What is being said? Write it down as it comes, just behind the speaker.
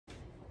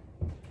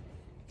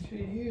To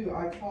you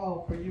I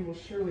call, for you will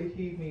surely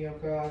heed me, O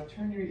God.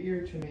 Turn your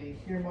ear to me,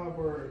 hear my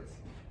words.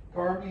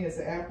 Guard me as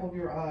the apple of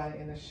your eye,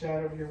 in the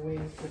shadow of your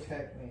wings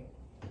protect me.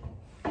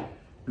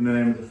 In the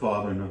name of the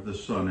Father, and of the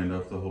Son, and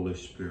of the Holy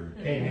Spirit.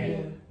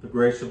 Amen. The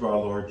grace of our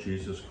Lord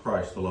Jesus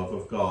Christ, the love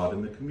of God,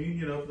 and the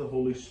communion of the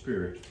Holy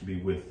Spirit be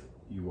with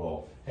you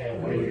all.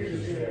 And with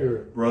your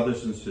spirit.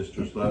 Brothers and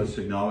sisters, let us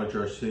acknowledge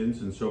our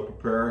sins and so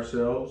prepare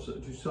ourselves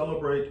to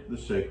celebrate the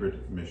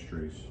sacred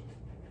mysteries.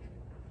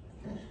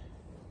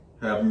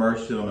 Have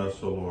mercy on us,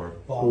 O Lord.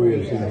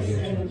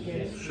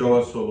 Show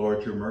us, O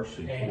Lord, your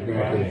mercy.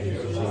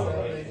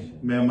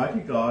 May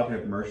Almighty God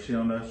have mercy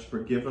on us,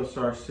 forgive us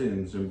our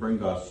sins, and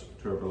bring us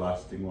to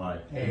everlasting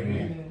life.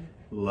 Amen.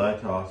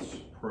 Let us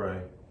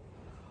pray.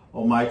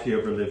 Almighty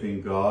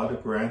ever-living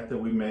God, grant that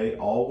we may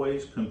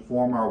always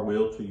conform our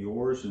will to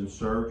yours and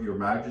serve your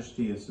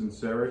majesty and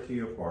sincerity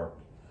of heart.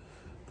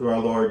 Through our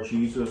Lord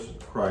Jesus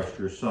Christ,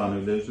 your Son,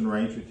 who lives and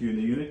reigns with you in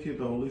the unity of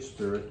the Holy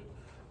Spirit,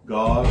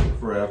 God,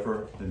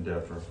 forever and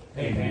ever.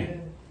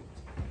 Amen.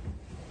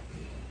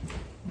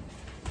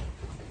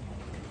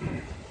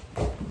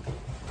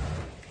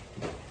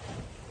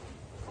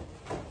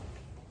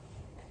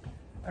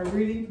 A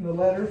reading from the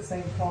letter of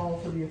St. Paul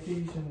to the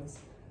Ephesians.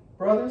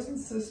 Brothers and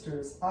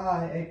sisters,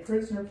 I, a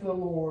prisoner for the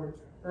Lord,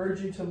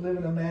 urge you to live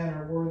in a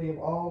manner worthy of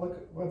all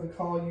the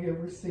call you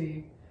have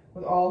received,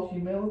 with all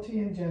humility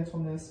and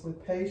gentleness,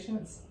 with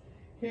patience,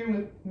 hearing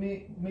with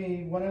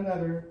me one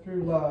another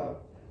through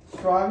love,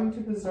 striving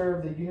to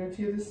preserve the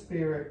unity of the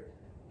Spirit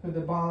through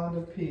the bond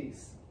of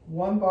peace,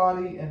 one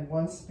body and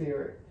one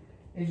Spirit,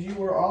 as you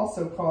were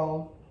also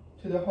called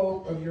to the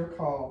hope of your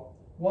call.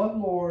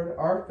 One Lord,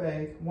 our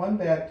faith, one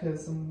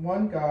baptism,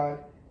 one God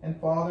and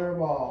Father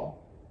of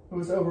all, who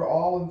is over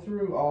all and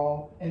through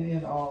all and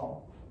in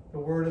all. The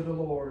word of the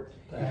Lord.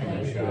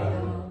 Thanks,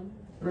 God.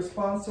 The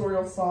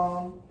responsorial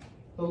psalm.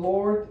 The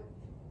Lord,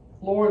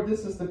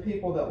 this is the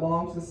people that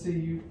longs to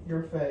see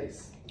your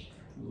face.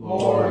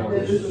 Lord,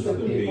 this is the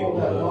people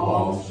that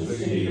longs to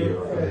see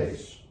your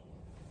face.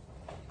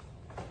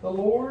 The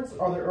Lord's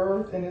are the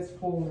earth and its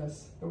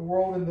fullness, the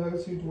world and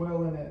those who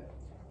dwell in it.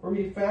 For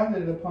he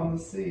founded it upon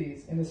the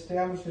seas and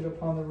established it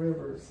upon the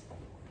rivers.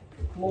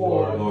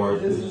 Lord,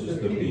 this is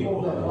the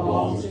people that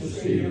longs to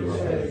see your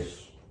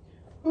face.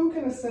 Who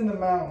can ascend the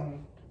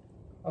mountain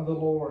of the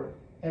Lord,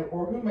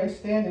 or who may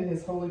stand in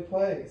his holy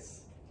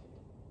place?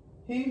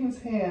 He whose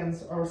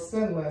hands are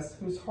sinless,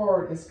 whose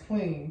heart is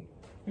clean,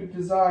 who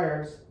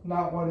desires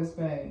not what is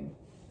vain.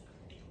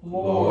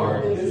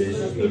 Lord, this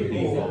is the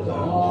people that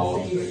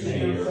longs to see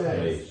your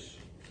face.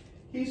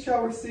 He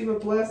shall receive a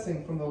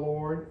blessing from the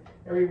Lord,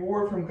 a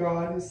reward from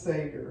God his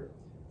Savior.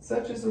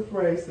 Such is the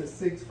phrase that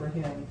seeks for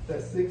him,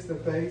 that seeks the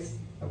face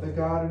of the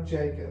God of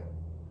Jacob.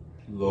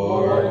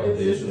 Lord,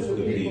 this is the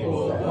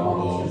people that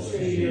longs to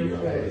see your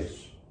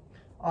face.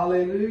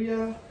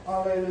 Alleluia,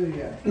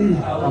 alleluia.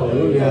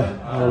 Alleluia,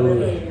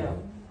 alleluia.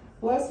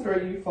 Blessed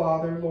are you,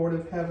 Father, Lord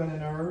of heaven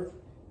and earth.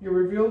 You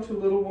reveal to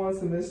little ones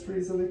the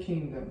mysteries of the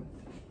kingdom.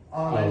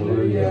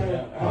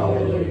 Alleluia,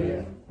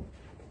 alleluia.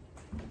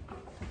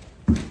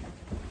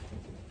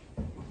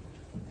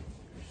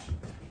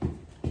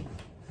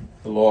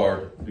 The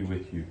Lord be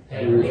with you.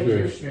 And with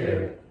your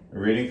spirit. A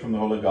reading from the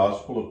Holy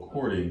Gospel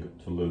according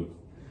to Luke.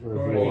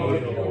 Glory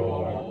to the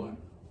Lord.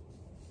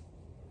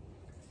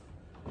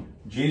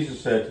 Jesus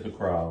said to the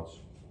crowds,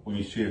 when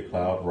you see a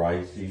cloud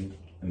rising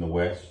in the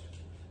west,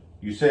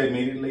 you say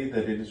immediately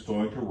that it is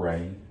going to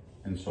rain,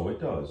 and so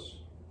it does.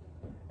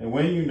 And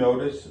when you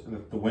notice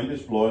that the wind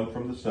is blowing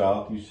from the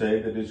south, you say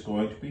that it is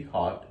going to be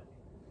hot,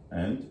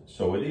 and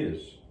so it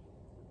is.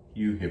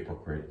 You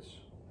hypocrites.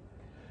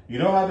 You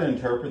know how to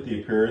interpret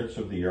the appearance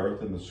of the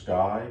earth and the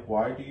sky.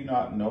 Why do you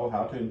not know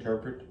how to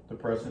interpret the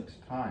present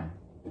time?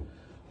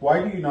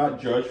 Why do you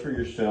not judge for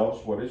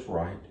yourselves what is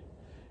right?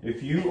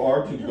 If you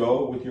are to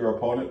go with your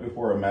opponent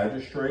before a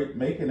magistrate,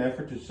 make an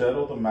effort to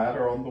settle the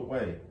matter on the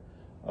way.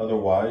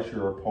 Otherwise,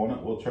 your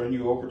opponent will turn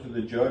you over to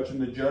the judge, and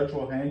the judge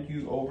will hand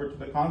you over to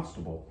the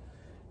constable,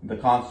 and the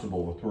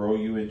constable will throw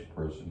you into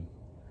prison.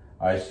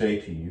 I say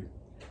to you,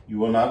 you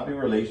will not be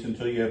released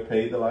until you have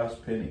paid the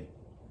last penny.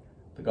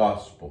 The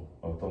Gospel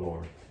of the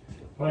Lord.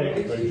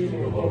 Praise to you,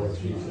 Lord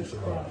Jesus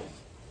Christ.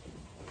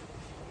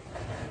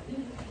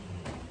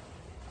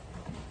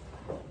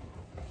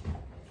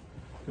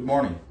 Good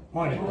morning.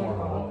 Morning,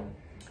 Lord.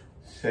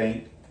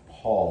 St.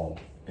 Paul,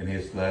 in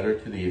his letter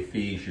to the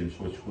Ephesians,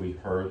 which we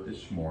heard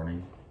this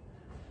morning,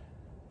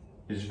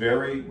 is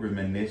very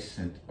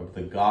reminiscent of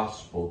the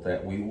gospel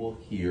that we will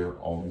hear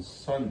on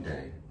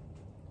Sunday.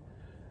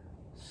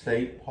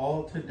 St.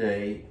 Paul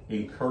today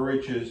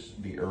encourages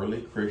the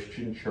early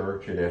Christian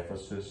church at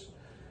Ephesus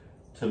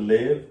to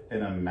live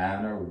in a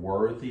manner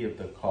worthy of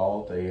the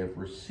call they have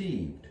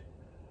received,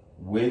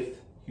 with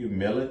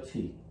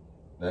humility.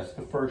 That's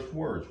the first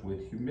words,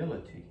 with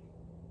humility.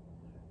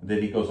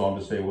 Then he goes on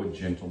to say with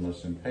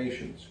gentleness and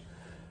patience.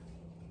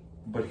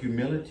 But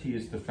humility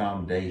is the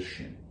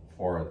foundation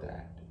for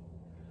that.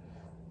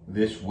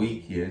 This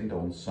weekend,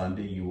 on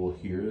Sunday, you will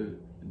hear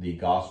the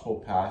gospel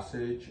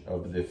passage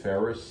of the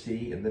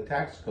Pharisee and the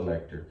tax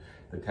collector.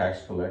 The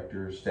tax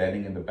collector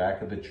standing in the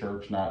back of the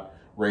church, not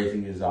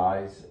raising his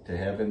eyes to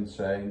heaven,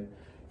 saying,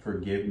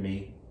 "Forgive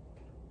me,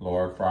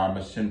 Lord, for I'm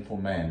a sinful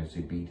man," as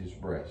he beat his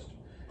breast.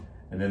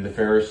 And then the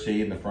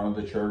Pharisee in the front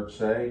of the church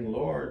saying,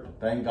 "Lord,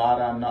 thank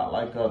God I'm not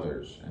like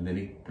others." And then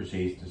he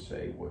proceeds to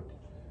say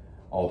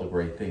all the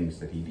great things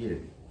that he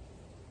did.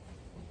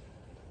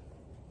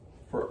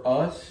 For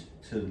us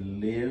to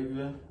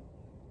live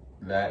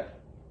that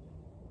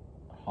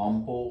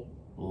humble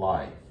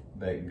life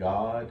that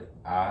God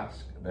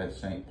asks, that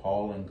St.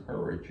 Paul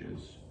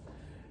encourages,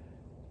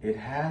 it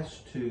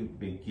has to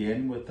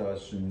begin with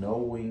us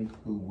knowing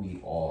who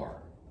we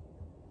are.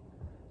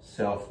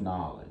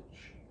 Self-knowledge.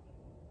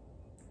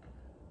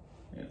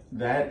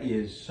 That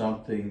is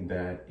something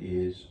that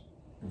is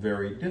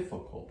very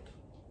difficult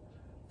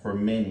for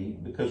many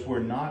because we're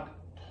not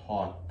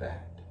taught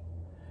that.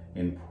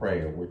 In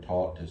prayer, we're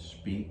taught to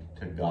speak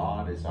to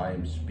God as I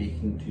am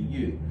speaking to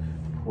you.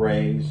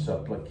 Praise,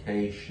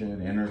 supplication,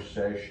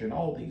 intercession,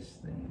 all these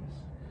things.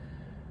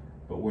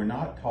 But we're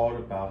not taught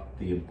about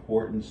the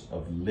importance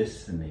of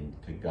listening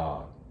to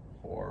God.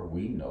 For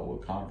we know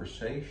a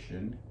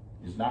conversation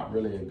is not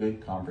really a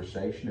good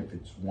conversation if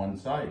it's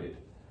one-sided.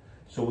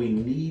 So we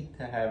need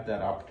to have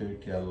that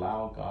opportunity to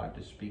allow God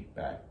to speak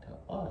back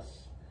to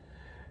us.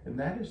 And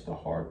that is the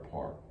hard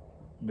part.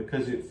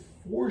 Because it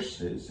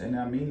forces, and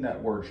I mean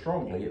that word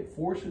strongly, it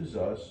forces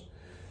us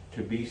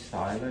to be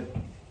silent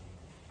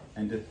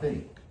and to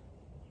think.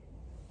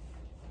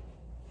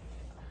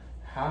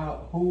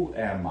 Who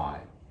am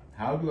I?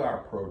 How do I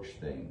approach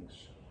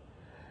things?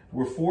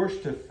 We're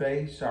forced to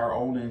face our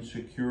own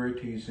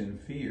insecurities and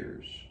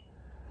fears.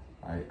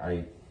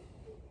 I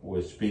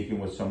was speaking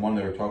with someone,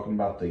 they were talking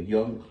about the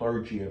young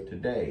clergy of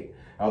today,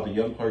 how the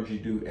young clergy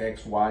do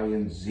X, Y,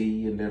 and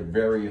Z, and they're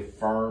very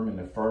firm and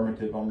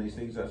affirmative on these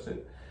things. I said,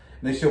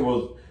 and they said,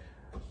 "Well,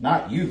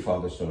 not you,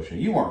 Father Socia.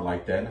 You weren't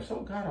like that." And I said,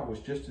 "Oh, God, I was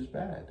just as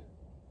bad."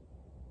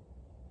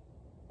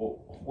 "Well,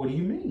 what do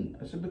you mean?"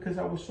 I said, "Because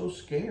I was so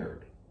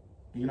scared.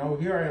 You know,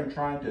 here I am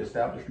trying to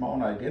establish my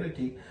own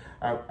identity.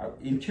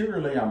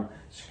 Interiorly, I'm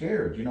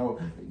scared. You know,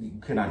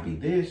 can I be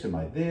this? Am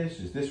I this?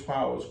 Is this why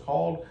I was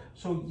called?"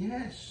 So,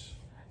 yes.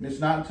 And it's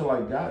not until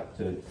I got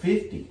to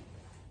 50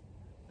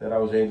 that I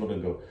was able to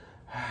go,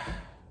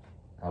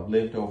 I've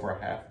lived over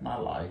half my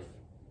life.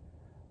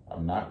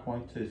 I'm not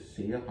going to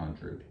see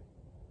 100.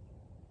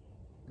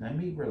 Let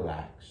me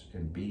relax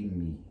and be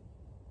me.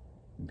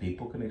 And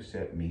people can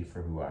accept me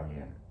for who I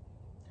am.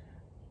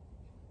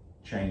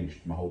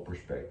 Changed my whole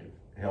perspective.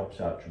 It helps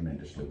out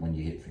tremendously when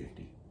you hit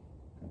 50.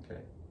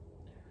 Okay?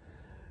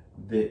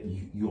 That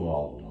you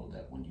all know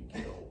that when you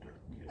get older.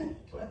 You know?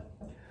 But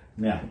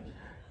now,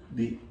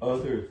 the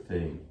other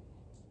thing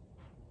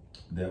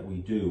that we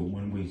do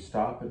when we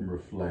stop and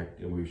reflect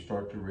and we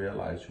start to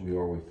realize who we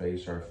are, we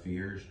face our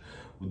fears,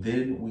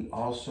 then we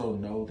also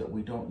know that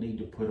we don't need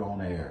to put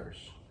on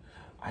airs.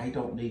 I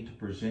don't need to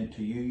present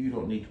to you, you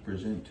don't need to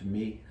present to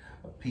me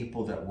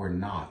people that we're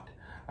not.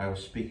 I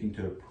was speaking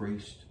to a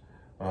priest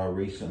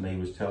recently. He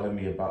was telling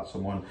me about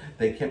someone,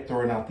 they kept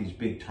throwing out these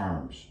big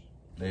terms.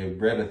 They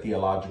had read a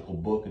theological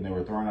book and they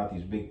were throwing out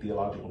these big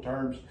theological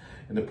terms.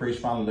 And the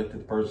priest finally looked at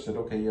the person and said,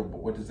 "Okay, yeah,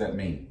 but what does that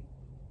mean?"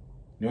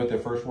 You know what their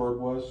first word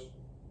was?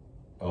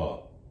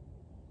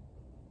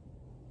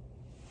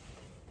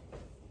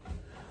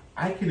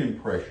 I can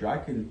impress you. I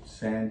can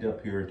stand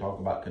up here and talk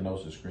about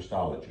kenosis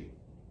Christology.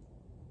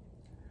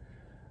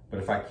 But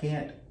if I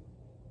can't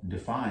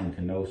define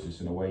kenosis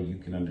in a way you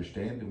can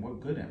understand, then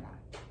what good am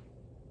I?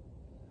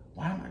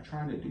 Why am I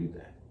trying to do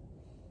that?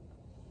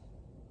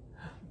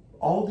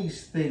 All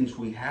these things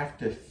we have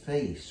to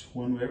face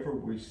whenever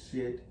we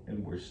sit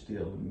and we're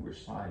still and we're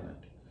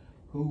silent.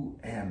 Who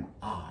am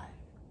I?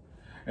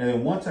 And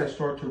then once I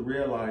start to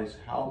realize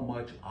how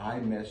much I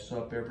mess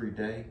up every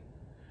day,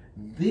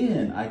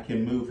 then I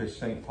can move, as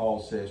St. Paul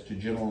says, to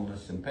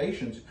gentleness and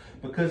patience,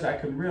 because I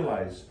can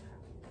realize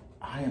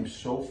I am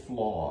so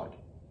flawed,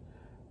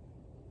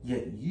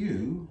 yet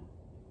you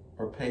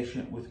are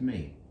patient with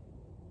me.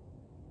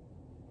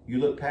 You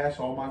look past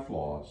all my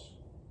flaws,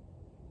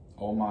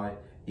 all my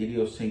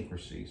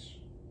idiosyncrasies.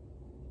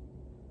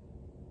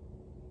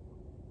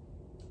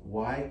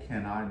 Why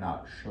can I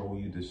not show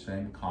you the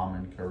same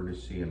common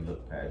courtesy and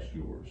look past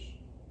yours?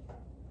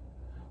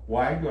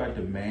 Why do I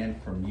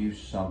demand from you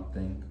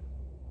something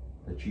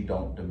that you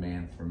don't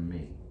demand from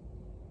me?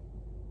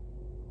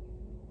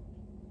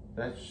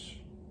 That's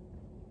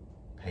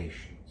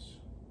patience,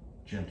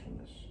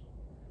 gentleness,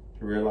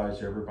 to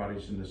realize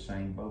everybody's in the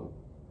same boat.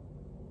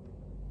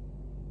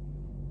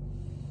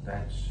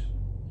 That's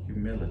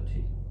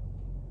humility.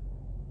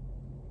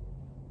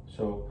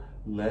 So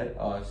let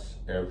us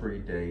every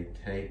day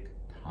take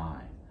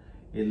time,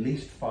 at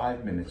least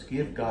 5 minutes.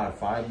 Give God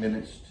 5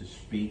 minutes to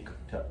speak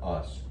to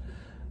us.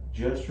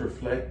 Just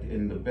reflect,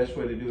 and the best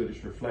way to do it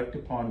is reflect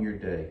upon your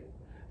day.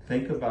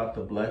 Think about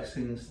the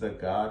blessings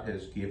that God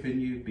has given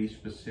you. Be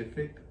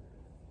specific.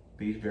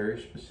 Be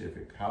very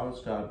specific. How has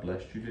God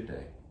blessed you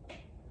today?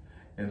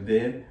 And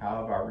then,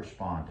 how have I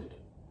responded?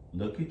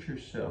 Look at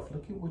yourself.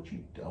 Look at what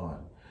you've done.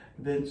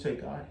 And then say,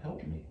 God,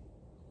 help me.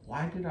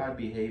 Why did I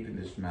behave in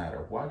this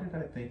matter? Why did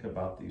I think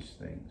about these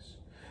things?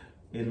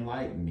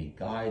 Enlighten me.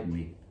 Guide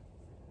me.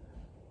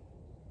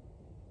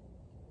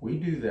 We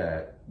do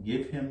that.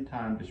 Give him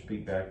time to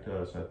speak back to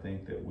us. I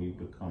think that we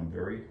become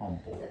very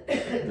humble,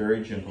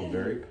 very gentle,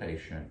 very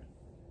patient.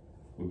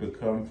 We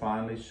become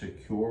finally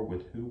secure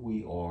with who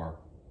we are.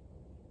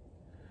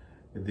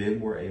 And then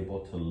we're able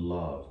to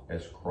love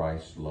as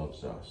Christ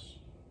loves us.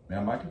 May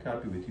Almighty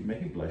God be with you. May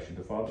he bless you,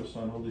 the Father,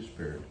 Son, Holy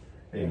Spirit.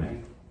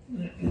 Amen.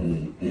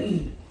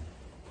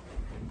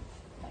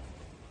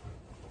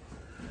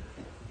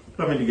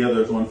 Coming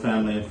together as one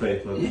family in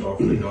faith, let us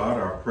offer to God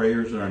our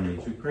prayers and our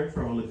needs. We pray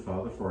for Holy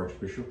Father, for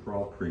Archbishop, for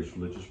all priests,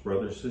 religious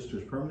brothers,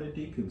 sisters, permanent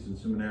deacons, and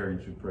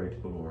seminarians. We pray to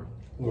the Lord.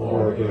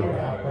 Lord, hear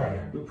our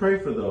prayer. We pray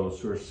for those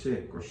who are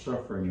sick or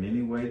suffering in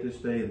any way this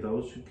day, and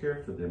those who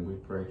care for them. We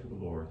pray to the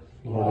Lord.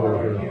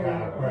 Lord, hear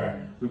our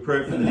prayer. We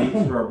pray for the needs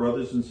of our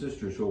brothers and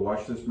sisters who will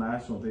watch this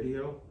Mass on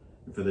video,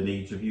 and for the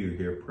needs of you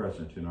here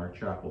present in our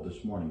chapel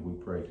this morning.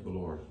 We pray to the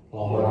Lord.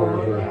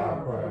 Lord, hear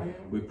our prayer.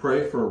 We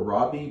pray for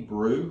Robbie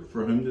Brew,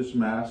 for whom this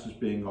Mass is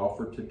being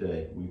offered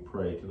today. We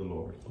pray to the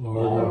Lord.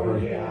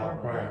 Lord, hear our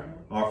prayer.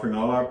 Offering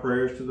all our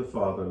prayers to the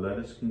Father, let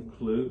us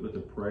conclude with a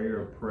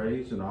prayer of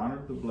praise and honor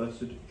of the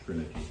Blessed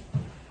Trinity.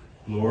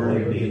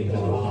 Glory be to the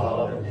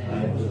Father,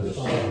 and to the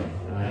Son,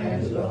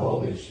 and to the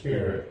Holy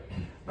Spirit,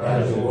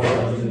 as it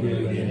was in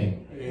the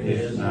beginning,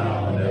 is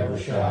now, and ever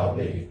shall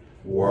be,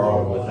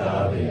 world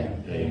without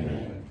end.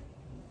 Amen.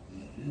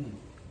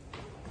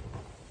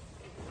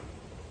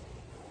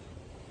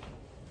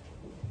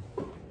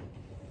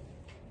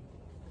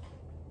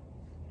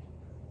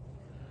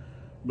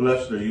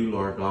 Blessed are you,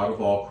 Lord God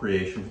of all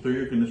creation. Through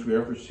your goodness we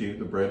have received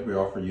the bread we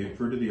offer you,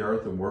 fruit of the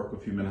earth and work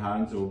of human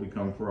hands, it will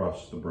become for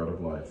us the bread of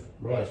life.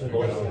 Blessed be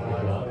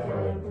God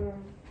forever.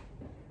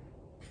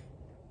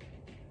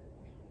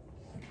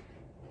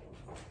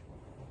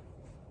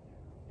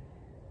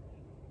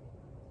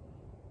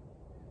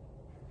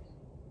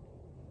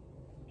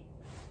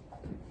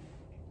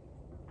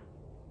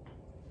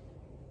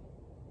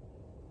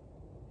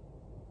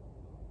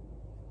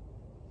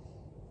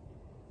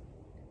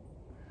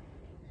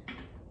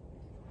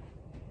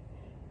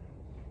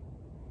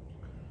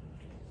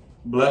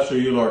 Blessed are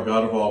you, Lord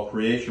God of all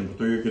creation, for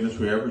through your goodness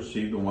we have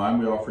received the wine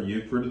we offer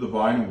you, fruit of the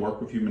vine and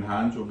work of human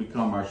hands, will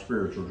become our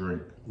spiritual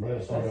drink.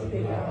 Blessed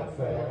be God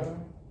forever.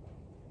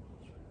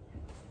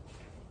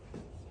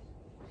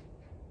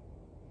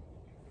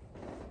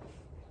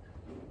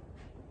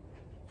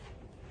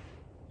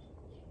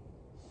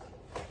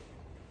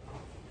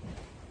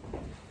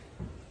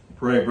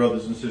 Pray,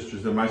 brothers and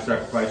sisters, that my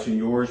sacrifice and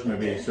yours may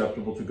be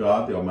acceptable to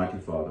God, the Almighty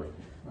Father.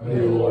 May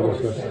the Lord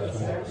accept the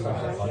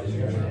sacrifice in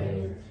your name.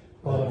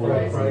 For the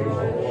praise of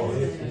the Lord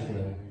is his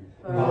name.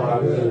 For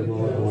our good,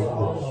 Lord, will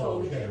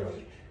also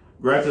cherish.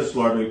 Grant us,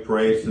 Lord, we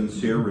pray,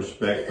 sincere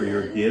respect for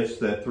your gifts,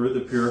 that through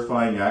the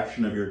purifying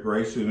action of your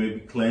grace we may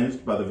be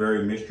cleansed by the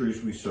very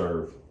mysteries we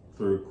serve,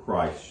 through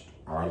Christ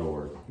our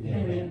Lord.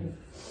 Amen.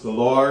 The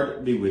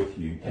Lord be with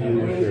you.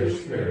 And with your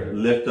spirit.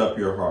 Lift up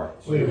your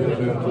hearts. We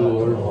lift up to the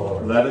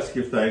Lord. Let us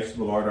give thanks to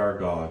the Lord our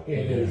God.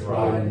 It is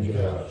right and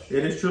just.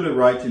 It is truly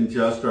right and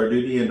just, our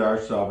duty and our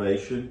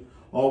salvation,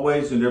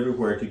 always and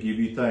everywhere to give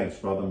you thanks,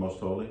 Father most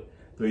holy,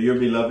 through your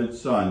beloved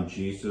Son,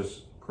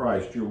 Jesus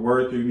Christ, your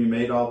word through whom you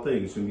made all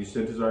things, whom you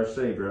sent as our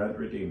Savior and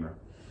Redeemer.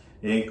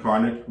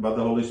 Incarnate by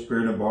the Holy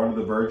Spirit and born of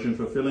the Virgin,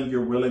 fulfilling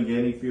your will and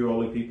gaining for your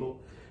holy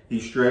people, he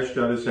stretched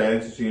out his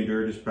hands as he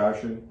endured his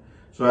passion,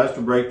 so as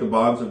to break the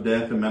bonds of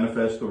death and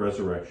manifest the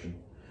resurrection.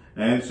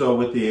 And so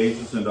with the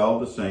angels and all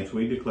the saints,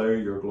 we declare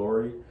your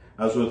glory,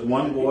 as with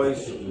one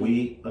voice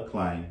we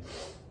acclaim.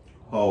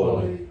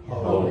 Holy,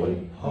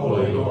 holy,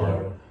 holy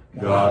Lord,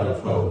 God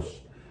of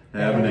hosts,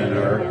 heaven and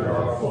earth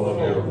are full of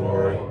your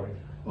glory.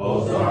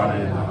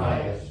 Hosanna in the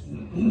highest.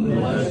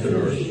 Blessed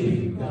are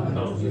she who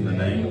comes in the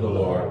name of the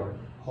Lord.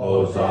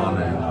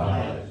 Hosanna in the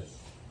highest.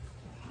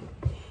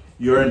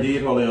 You are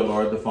indeed holy, O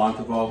Lord, the font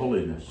of all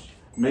holiness.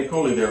 Make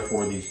holy,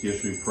 therefore, these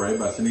gifts, we pray,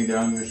 by sending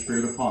down your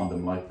Spirit upon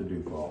them like the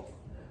dewfall,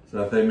 so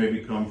that they may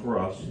become for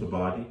us the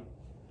body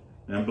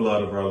and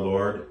blood of our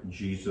Lord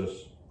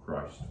Jesus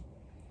Christ.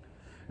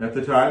 At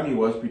the time he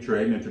was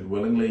betrayed and entered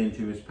willingly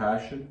into his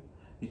passion,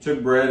 he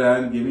took bread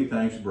and, giving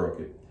thanks, broke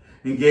it,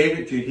 and gave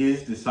it to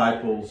his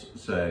disciples,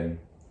 saying,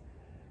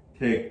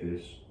 Take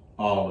this,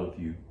 all of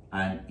you,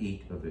 and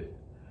eat of it,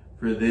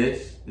 for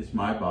this is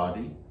my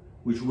body,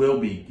 which will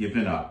be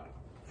given up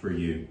for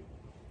you.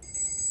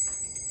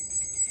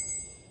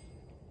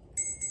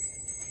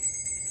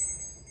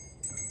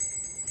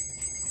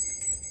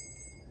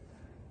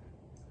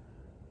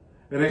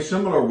 In a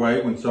similar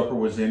way, when supper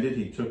was ended,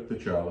 he took the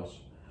chalice,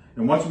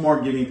 and once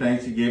more giving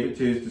thanks, he gave it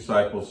to his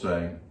disciples,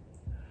 saying,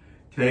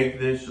 Take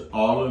this,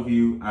 all of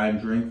you,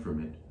 and drink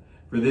from it.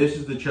 For this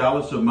is the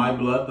chalice of my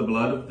blood, the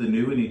blood of the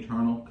new and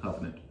eternal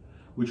covenant,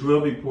 which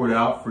will be poured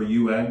out for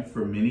you and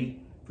for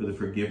many for the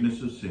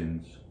forgiveness of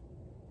sins.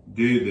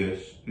 Do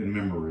this in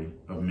memory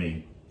of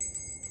me.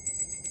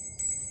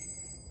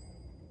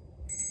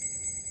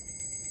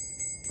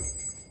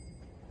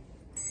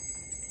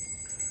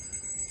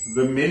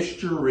 The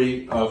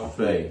mystery of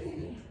faith.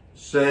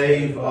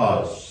 Save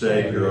us,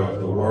 Savior of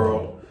the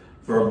world,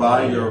 for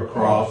by your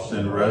cross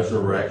and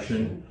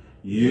resurrection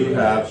you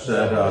have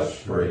set us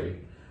free.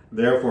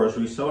 Therefore, as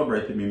we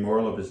celebrate the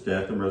memorial of his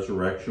death and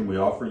resurrection, we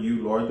offer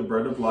you, Lord, the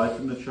bread of life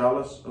and the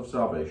chalice of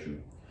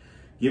salvation,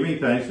 giving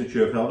thanks that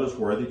you have held us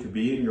worthy to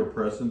be in your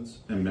presence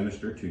and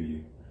minister to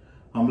you.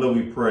 Humbly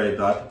we pray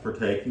that,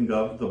 partaking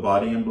of the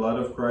body and blood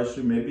of Christ,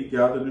 we may be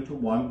gathered into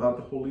one by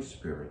the Holy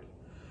Spirit.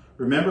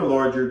 Remember,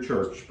 Lord, your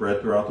church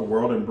spread throughout the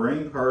world and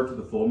bring her to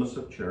the fullness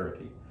of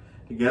charity,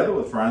 together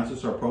with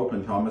Francis, our Pope,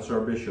 and Thomas, our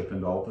Bishop,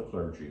 and all the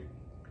clergy.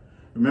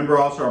 Remember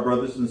also our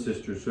brothers and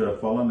sisters who have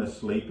fallen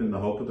asleep in the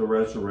hope of the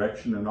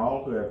resurrection, and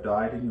all who have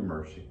died in your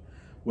mercy.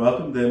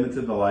 Welcome them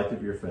into the light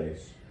of your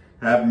face.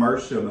 Have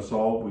mercy on us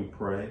all, we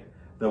pray,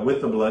 that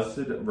with the Blessed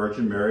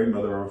Virgin Mary,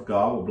 Mother of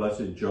God, with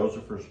Blessed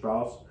Joseph, her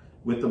spouse,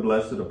 with the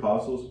blessed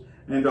apostles,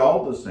 and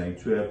all the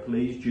saints who have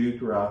pleased you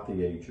throughout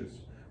the ages,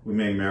 we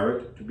may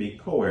merit to be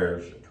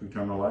co-heirs to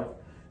eternal life,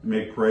 and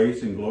may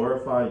praise and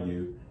glorify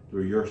you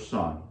through your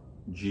Son,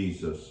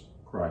 Jesus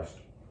Christ.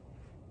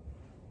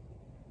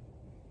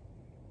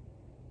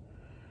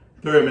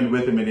 Through him and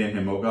with him and in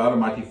him, O God,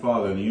 Almighty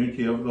Father, in the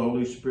unity of the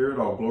Holy Spirit,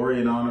 all glory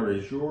and honor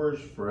is yours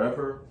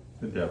forever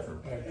and ever.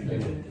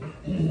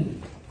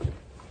 Amen.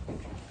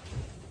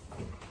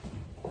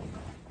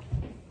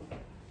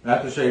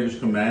 At the Savior's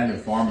command,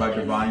 informed by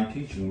divine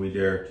teaching, we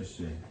dare to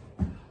sing.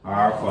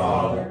 Our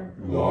Father,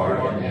 who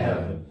art in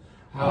heaven,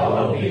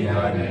 hallowed be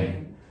thy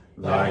name.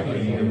 Thy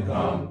kingdom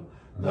come,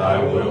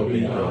 thy will be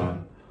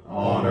done,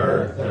 on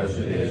earth as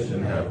it is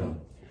in heaven.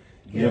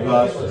 Give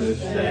us this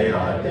day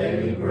our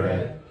daily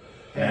bread,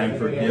 and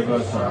forgive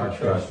us our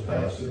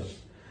trespasses,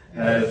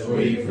 as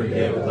we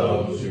forgive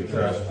those who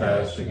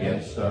trespass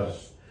against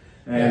us.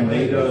 And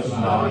lead us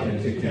not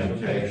into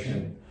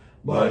temptation,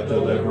 but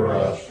deliver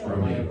us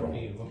from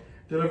evil.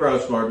 Deliver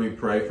us, Lord, we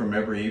pray, from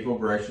every evil.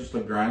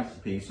 Graciously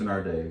grant peace in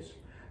our days,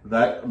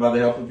 that by the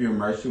help of your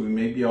mercy we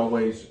may be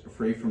always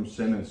free from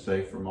sin and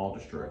safe from all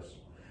distress.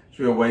 As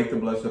we await the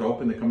blessed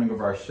hope and the coming of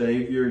our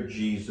Savior,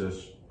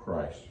 Jesus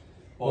Christ.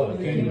 For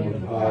the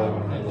kingdom, the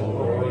power, and the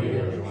glory are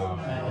yours,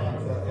 now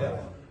and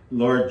forever.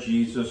 Lord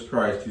Jesus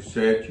Christ, who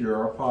said to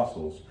your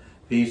apostles,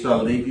 peace I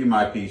leave you,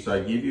 my peace I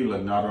give you,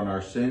 look not on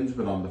our sins,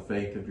 but on the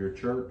faith of your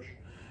church,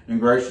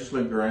 and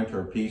graciously grant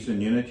her peace and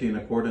unity in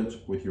accordance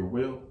with your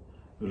will,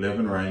 who live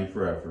and reign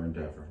forever and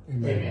ever.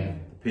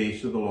 Amen. The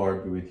peace of the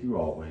Lord be with you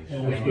always.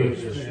 And with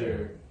your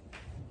spirit.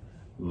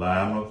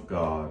 Lamb of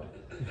God,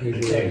 who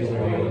takes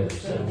away the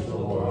sins of the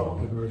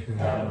world,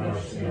 have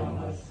mercy on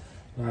us.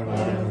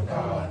 Lamb of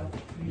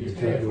God, you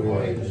take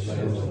away the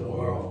sins of the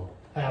world,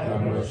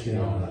 have mercy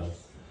on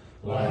us.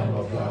 Lamb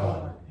of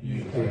God,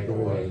 you take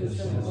away the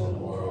sins of the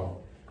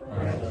world,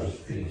 grant us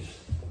peace.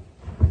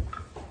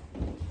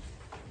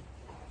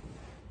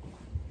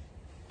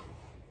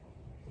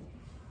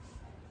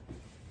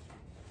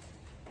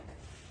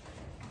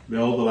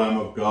 Behold the Lamb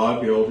of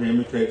God, behold him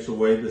who takes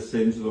away the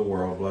sins of the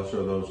world. Blessed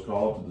are those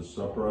called to the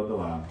supper of the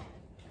Lamb.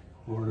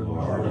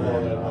 Lord, I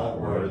am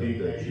not worthy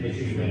that you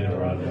should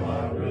enter under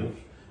my roof,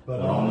 but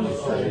only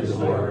say the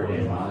word,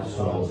 and my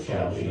soul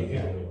shall be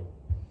healed.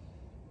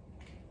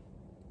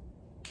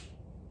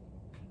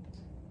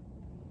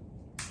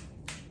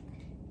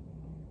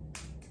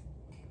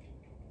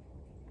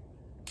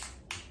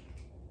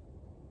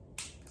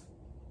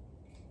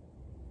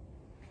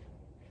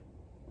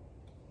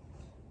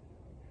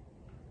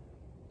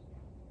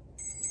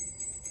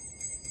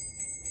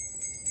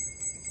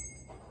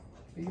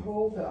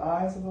 Behold, the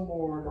eyes of the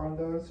Lord are on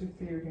those who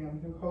fear him,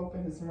 who hope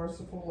in his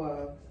merciful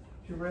love,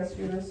 to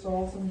rescue their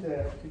souls from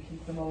death, to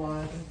keep them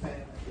alive in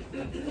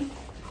famine.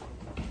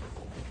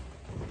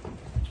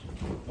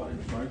 Body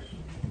of Christ.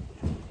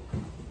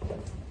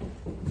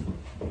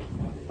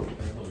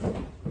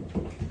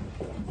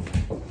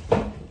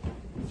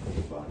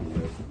 Body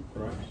of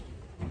Christ.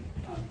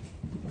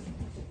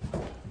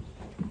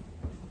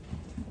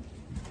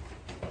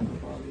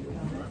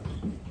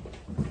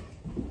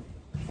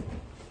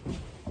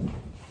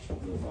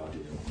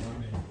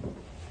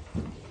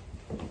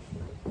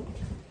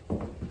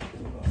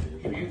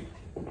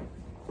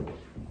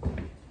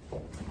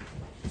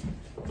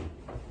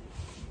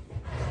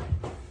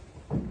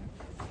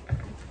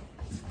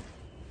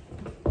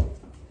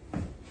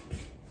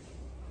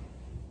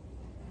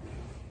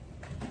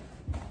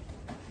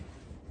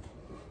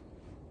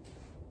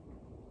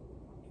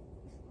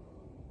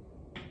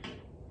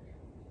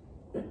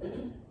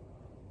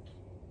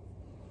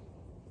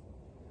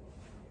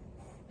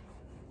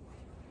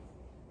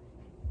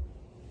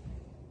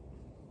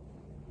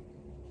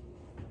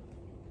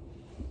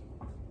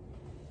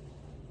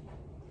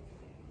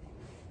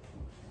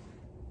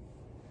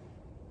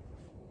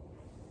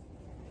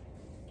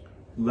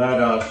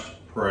 Let us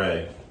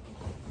pray.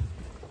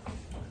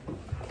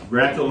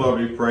 Grant, O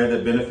Lord, we pray,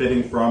 that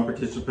benefiting from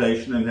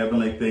participation in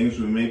heavenly things,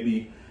 we may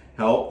be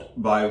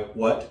helped by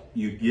what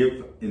you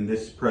give in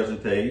this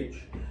present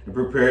age, and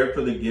prepared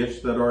for the gifts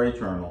that are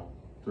eternal.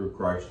 through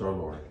Christ our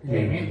Lord.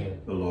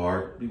 Amen. The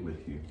Lord be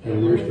with you.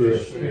 And with your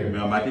spirit. May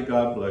Almighty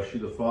God bless you,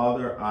 the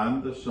Father,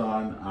 and the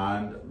Son,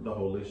 and the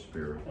Holy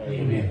Spirit.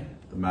 Amen.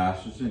 The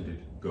Mass is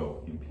ended.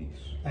 Go in peace.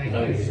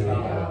 Thanks be to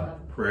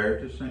God. Prayer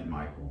to Saint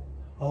Michael.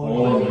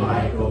 Holy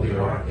Michael, the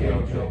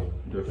Archangel,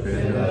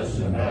 defend us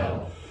in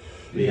battle.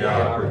 Be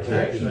our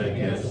protection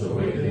against the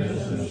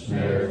wickedness and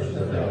snares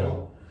of the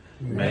devil.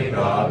 May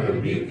God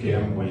rebuke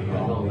him, we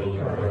humbly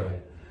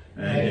pray.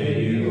 And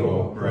to you,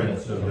 O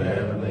Prince of the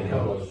heavenly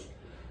host,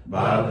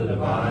 by the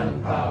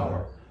divine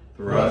power,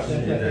 thrust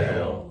into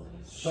hell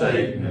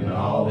Satan and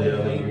all the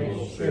other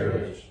evil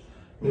spirits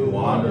who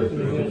wander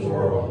through the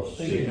world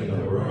seeking the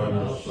ruin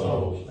of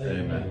souls.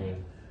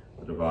 Amen.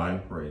 The divine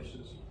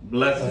praises.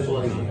 Blessed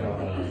be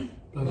God.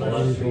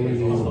 Blessed be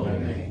his holy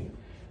name.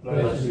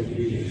 Blessed be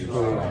Jesus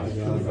Christ,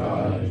 true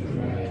God and true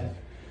man.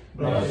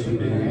 Blessed be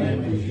the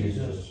name of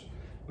Jesus.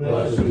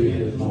 Blessed be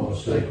his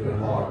most sacred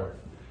heart.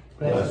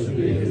 Blessed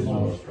be his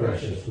most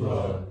precious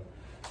blood.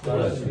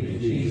 Blessed be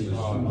Jesus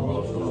on the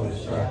most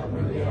holy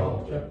sacrament of the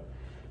altar.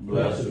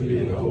 Blessed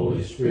be the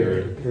Holy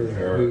Spirit,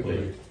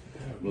 Paraclete.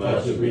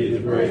 Blessed be the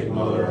great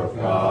Mother of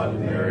God,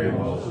 Mary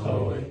most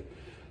holy.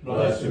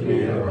 Blessed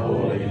be her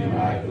holy and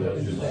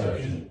immaculate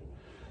conception.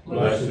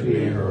 Blessed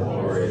be her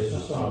glorious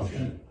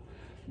assumption.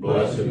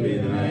 Blessed be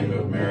the name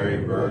of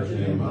Mary,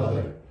 Virgin and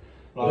Mother.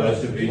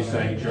 Blessed be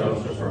Saint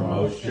Joseph, her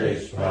most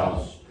chaste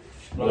spouse.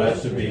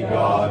 Blessed be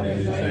God and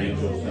his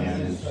angels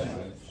and his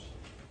saints.